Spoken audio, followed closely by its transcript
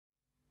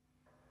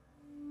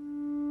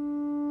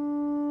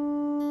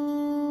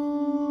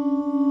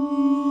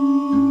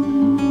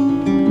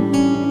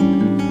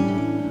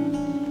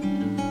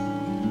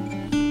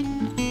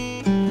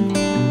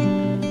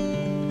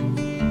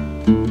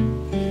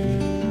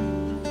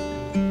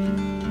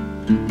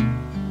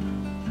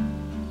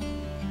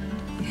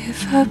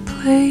I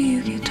play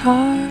you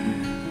guitar,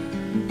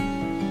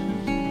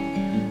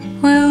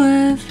 will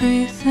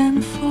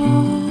everything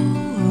fall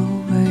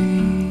away?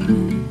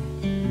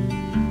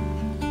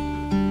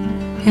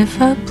 If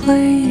I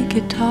play you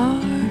guitar,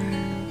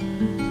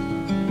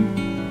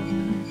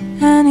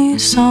 any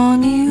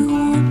song you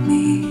want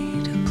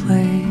me to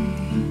play,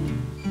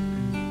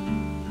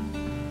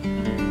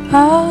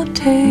 I'll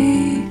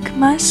take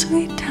my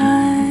sweet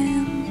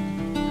time,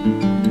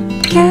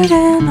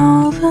 getting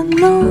all the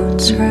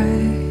notes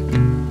right.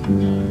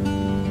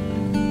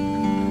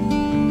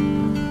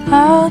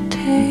 I'll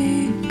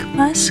take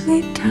my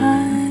sweet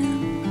time,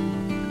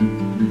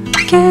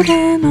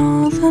 getting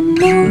all the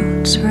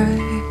notes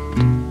right.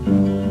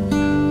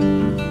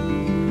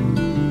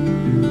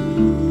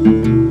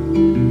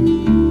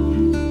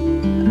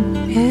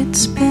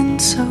 It's been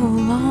so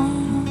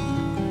long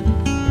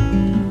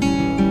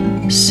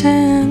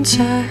since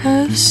I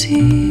have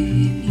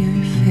seen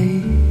your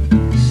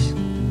face.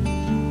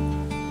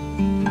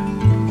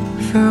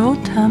 For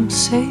old time's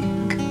sake,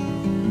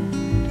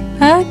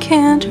 I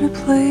can't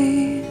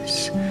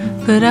replace,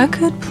 but I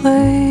could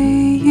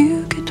play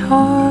you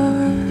guitar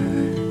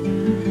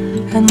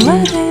and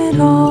let it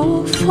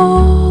all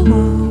fall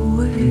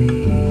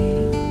away.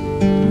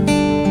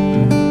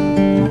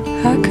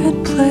 I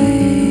could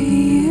play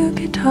you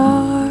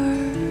guitar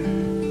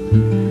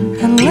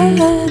and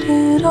let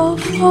it all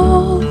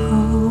fall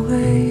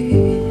away.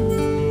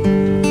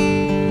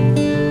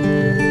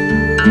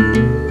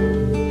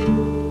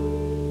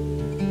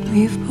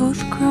 We've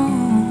both grown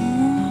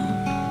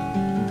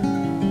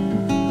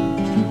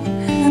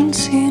and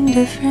seen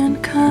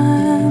different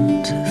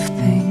kinds of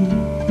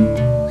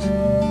things.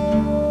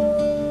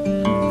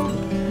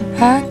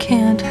 I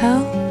can't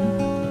help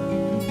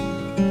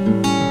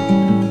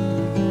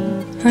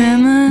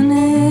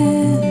reminiscing.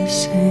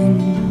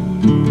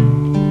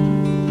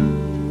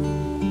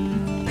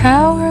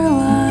 Power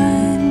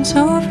lines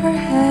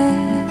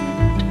overhead,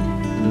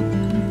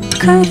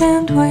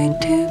 couldn't wait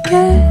to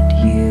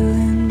get you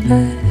in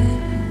bed.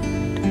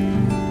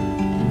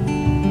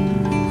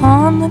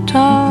 On the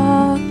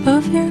top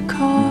of your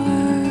car,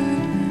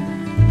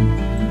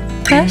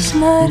 best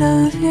night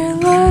of your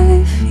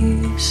life,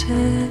 you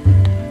said.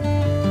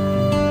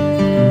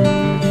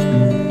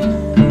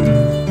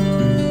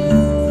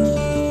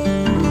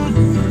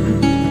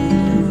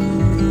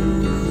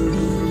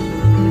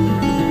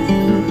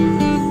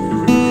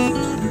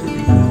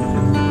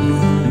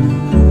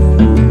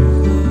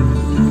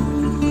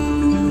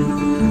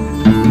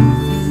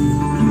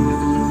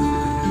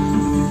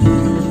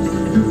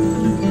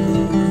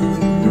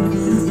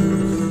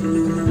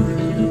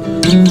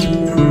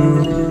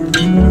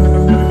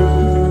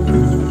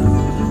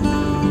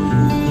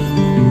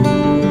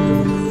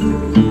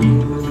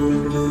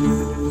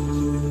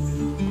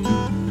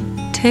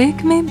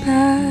 Take me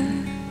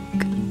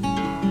back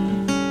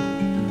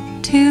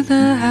to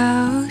the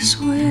house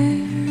where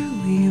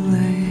we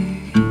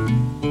lay,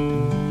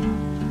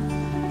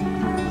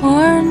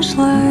 orange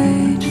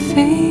light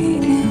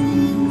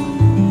fading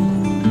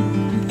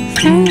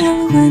through the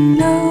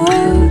window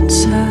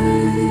outside.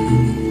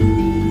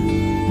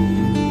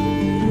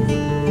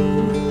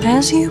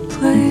 As you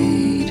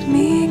played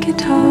me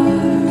guitar,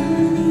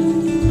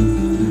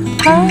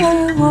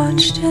 I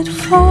watched it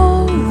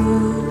fall away.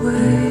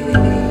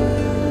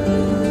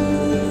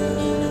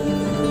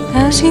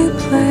 As you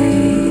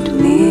played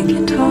me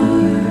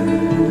guitar,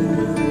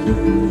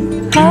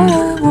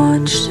 I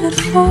watched it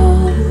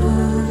fall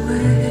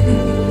away.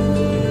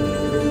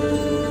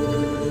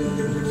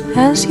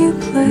 As you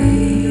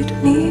played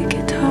me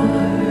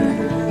guitar,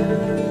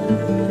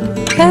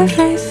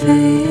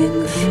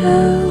 everything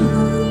fell